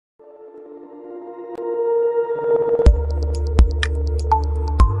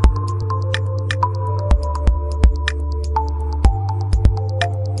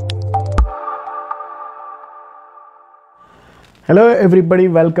Hello everybody,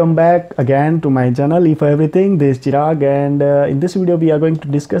 welcome back again to my channel E for Everything. This is Chirag, and in this video we are going to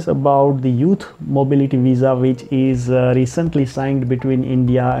discuss about the youth mobility visa, which is recently signed between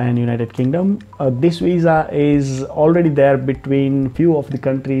India and United Kingdom. This visa is already there between few of the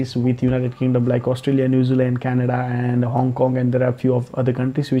countries with United Kingdom like Australia, New Zealand, Canada and Hong Kong, and there are a few of other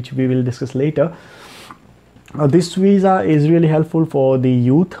countries which we will discuss later. This visa is really helpful for the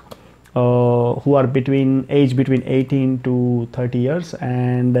youth who are between 18 to 30 years,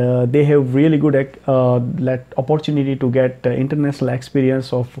 and they have really good opportunity to get international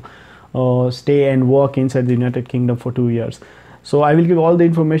experience of stay and work inside the United Kingdom for 2 years. So I will give all the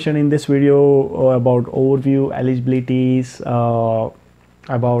information in this video about overview, eligibilities,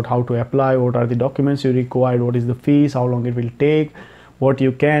 about how to apply, what are the documents you require, what is the fees, how long it will take, what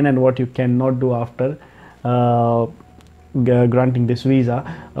you can and what you cannot do after granting this visa.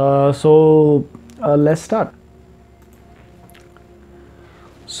 Let's start.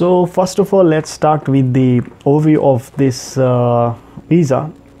 So first of all, let's start with the overview of this visa.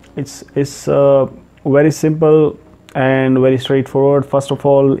 It's very simple and very straightforward. First of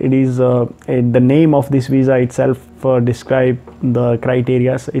all, it is the name of this visa itself describe the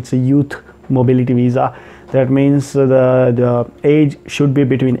criteria. It's a youth mobility visa. That means the age should be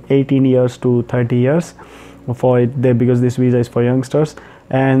between 18 years to 30 years for it, because this visa is for youngsters,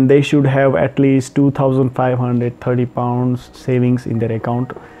 and they should have at least 2,530 pounds savings in their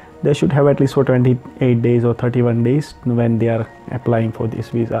account. They should have at least for 28 days or 31 days when they are applying for this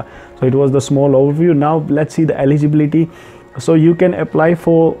visa. So it was the small overview. Now let's see the eligibility. So you can apply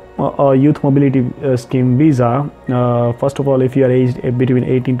for a youth mobility scheme visa, first of all, if you are aged between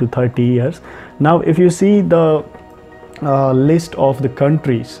 18 to 30 years. Now if you see the list of the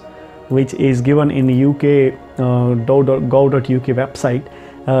countries which is given in the UK gov.uk website,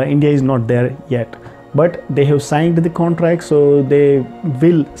 India is not there yet, but they have signed the contract, so they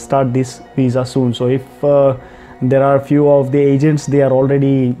will start this visa soon. So if there are few of the agents, they are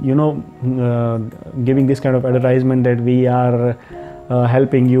already giving this kind of advertisement that we are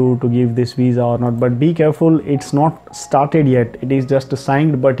helping you to give this visa or not, but be careful, it's not started yet, it is just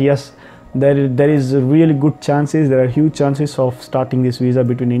signed. But yes, there is really good chances, there are huge chances of starting this visa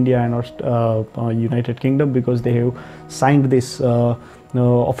between India and United Kingdom, because they have signed this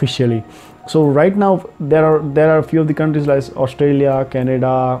officially. So right now there are a few of the countries like Australia,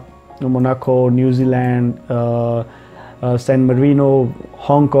 Canada, Monaco, New Zealand, San Marino,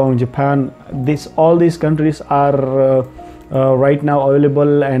 Hong Kong, Japan. All these countries are right now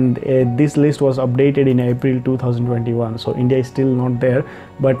available, and this list was updated in April 2021. So India is still not there,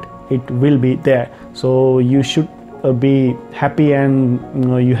 but it will be there. So you should be happy, and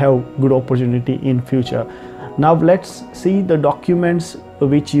you have good opportunity in future. Now let's see the documents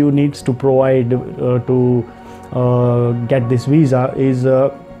which you need to provide to get this visa. Is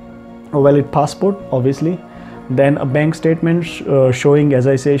a valid passport, obviously, then a bank statement showing, as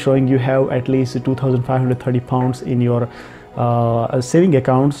I say, showing you have at least 2,530 pounds in your saving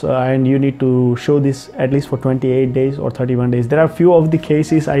accounts, and you need to show this at least for 28 days or 31 days. There are few of the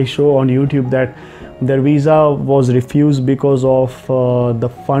cases I show on YouTube that their visa was refused because of the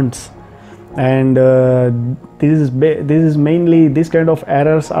funds, and this is mainly, this kind of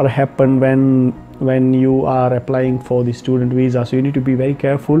errors are happen when you are applying for the student visa. So you need to be very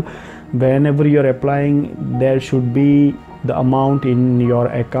careful whenever you're applying. There should be the amount in your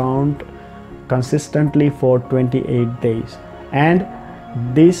account consistently for 28 days, and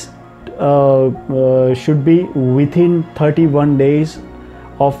this should be within 31 days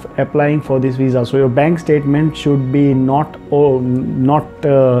of applying for this visa. So your bank statement should be not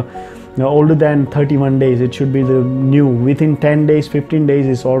older than 31 days. It should be the new. Within 10 days, 15 days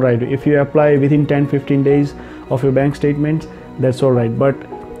is all right. If you apply within 10-15 days of your bank statements, that's all right. But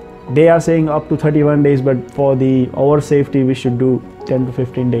they are saying up to 31 days, but for our safety we should do 10 to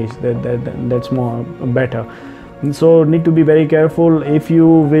 15 days. That's more better. So need to be very careful. If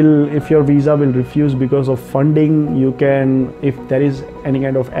your visa will refuse because of funding, you can, if there is any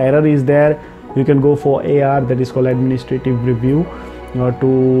kind of error is there, you can go for AR, that is called administrative review,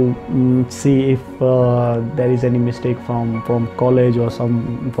 to see if there is any mistake from college or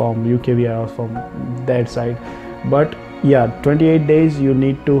some from UKVI or from that side. But yeah, 28 days you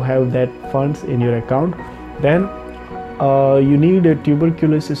need to have that funds in your account. Then you need a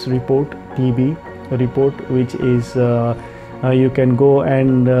tuberculosis report, TB report, which is you can go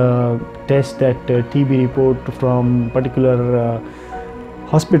and test that TB report from particular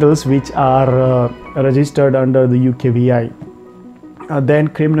hospitals which are registered under the UKVI. Then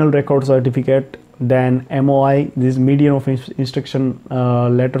criminal record certificate, then MOI, this medium of instruction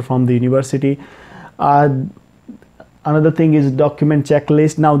letter from the university. Another thing is document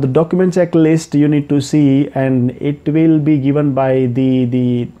checklist. Now the document checklist you need to see, and it will be given by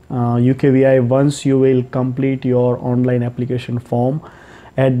the UKVI once you will complete your online application form.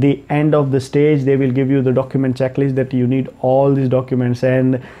 At the end of the stage, they will give you the document checklist that you need all these documents,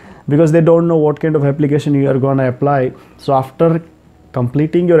 and because they don't know what kind of application you are going to apply, so after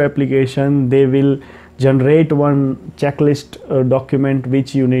completing your application they will generate one checklist document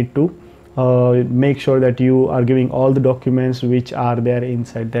which you need to make sure that you are giving all the documents which are there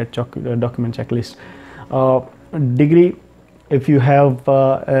inside that document checklist. Degree, if you have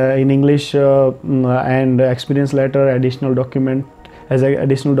in English and experience letter, additional document as an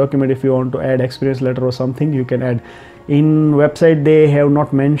additional document, if you want to add experience letter or something, you can add. In website they have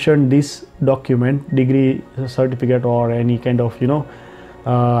not mentioned this document, degree certificate or any kind of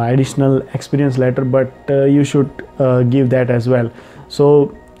additional experience letter, but you should give that as well.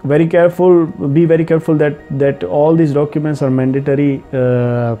 So be very careful that all these documents are mandatory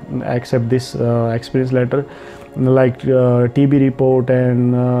except this experience letter, like TB report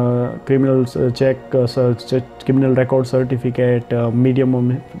and criminal check, criminal record certificate,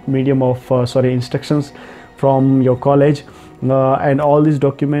 medium of instructions from your college, and all these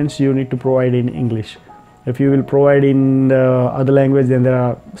documents you need to provide in English. If you will provide in other language, then there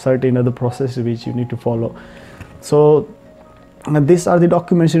are certain other processes which you need to follow. So these are the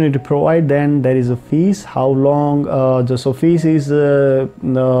documents you need to provide. Then there is a fees. How long? So fees is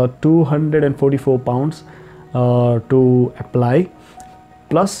 244 pounds to apply,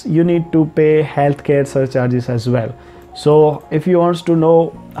 plus you need to pay healthcare surcharges as well. So if you want to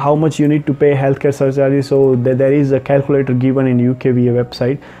know how much you need to pay healthcare surcharges, so there is a calculator given in UKVA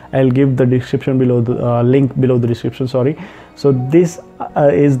website. I'll give the description below, the link below the description, sorry. So this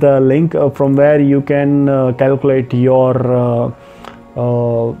is the link from where you can calculate your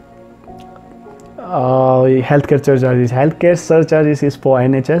healthcare surcharges. Healthcare surcharges is for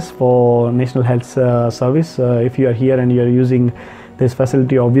NHS, for National Health Service. If you are here and you are using this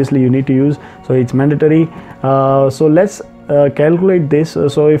facility, obviously you need to use, so it's mandatory. So let's calculate this.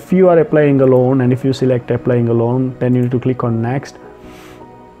 So if you are applying a loan, and if you select applying a loan, then you need to click on next.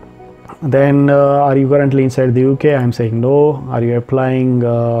 Then are you currently inside the UK? I'm saying no. Are you applying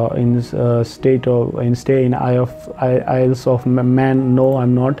in stay in Isles of Man? No,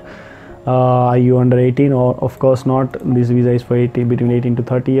 I'm not. Are you under 18? Or of course not. This visa is for between 18 to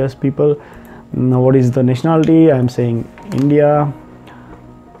 30 years people. Now what is the nationality? I'm saying India.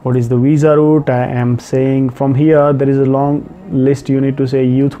 What is the visa route? I am saying from here there is a long list. You need to say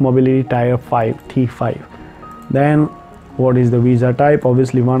Youth Mobility Tier 5 T5. Then what is the visa type?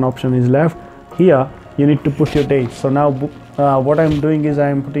 Obviously one option is left. Here you need to put your date. So now what I'm doing is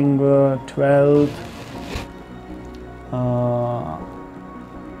I'm putting 12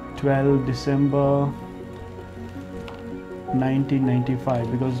 December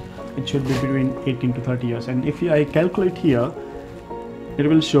 1995, because it should be between 18 to 30 years. And if I calculate here, it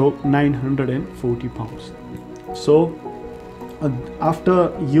will show 940 pounds. So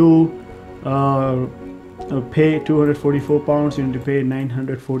after you pay 244 pounds, you need to pay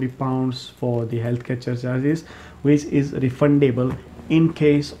 940 pounds for the healthcare charges, which is refundable in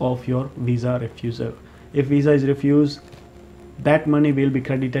case of your visa refusal. If visa is refused, that money will be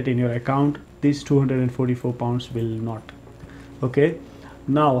credited in your account. This 244 pounds will not. Okay,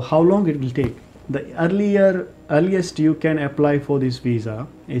 now how long it will take? The earliest you can apply for this visa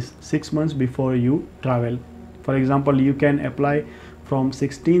is 6 months before you travel. For example, you can apply from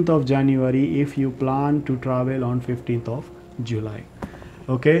 16th of January if you plan to travel on 15th of July.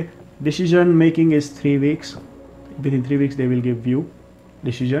 Okay, decision making is 3 weeks. Within 3 weeks they will give you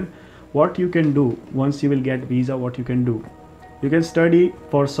decision. What you can do once you will get visa, what you can do, you can study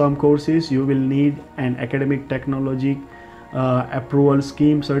for some courses. You will need an academic technology approval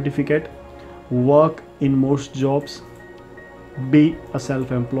scheme certificate, work in most jobs, be a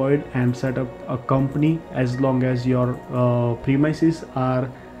self-employed and set up a company as long as your premises are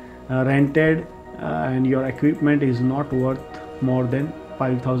rented and your equipment is not worth more than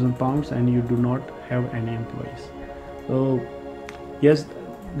 5,000 pounds and you do not have any employees. So yes,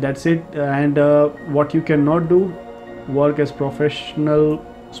 that's it. And what you cannot do, work as professional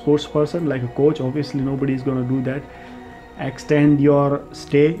sports person like a coach. Obviously nobody is going to do that. Extend your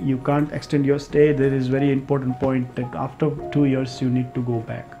stay, you can't extend your stay. There is very important point that after 2 years you need to go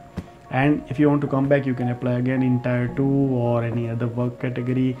back, and if you want to come back you can apply again in tier 2 or any other work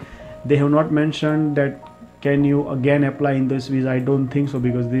category. They have not mentioned that can you again apply in this visa. I don't think so,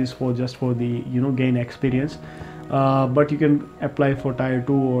 because this is for just for the gain experience, but you can apply for tier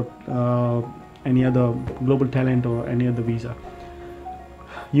 2 or any other global talent or any other visa.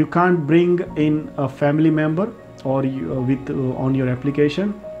 You can't bring in a family member or with on your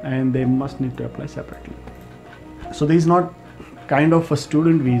application, and they must need to apply separately. So this is not kind of a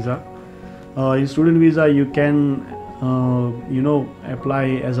student visa. In student visa you can apply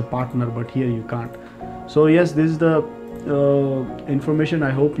as a partner, but here you can't. So yes, this is the information.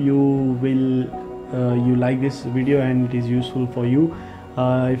 I hope you will you like this video and it is useful for you.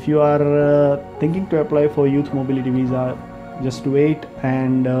 If you are thinking to apply for youth mobility visa, just wait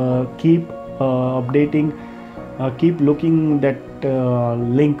and keep updating, keep looking that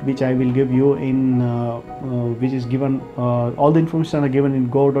link which I will give you in which is given, all the information are given in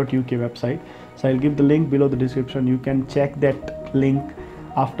go.uk website. So I'll give the link below the description. You can check that link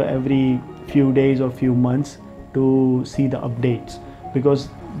after every few days or few months to see the updates, because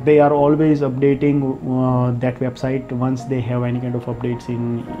they are always updating that website once they have any kind of updates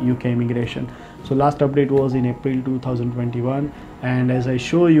in UK immigration. So last update was in April 2021, and as I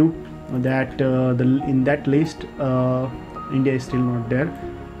show you that in that list India is still not there,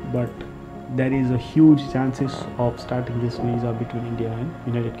 but there is a huge chances of starting this visa between India and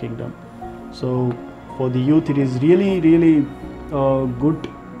United Kingdom. So for the youth it is really good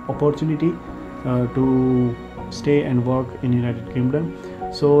opportunity to stay and work in United Kingdom.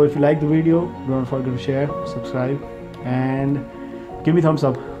 So if you like the video, don't forget to share, subscribe and give me thumbs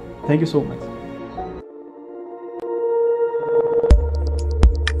up. Thank you so much.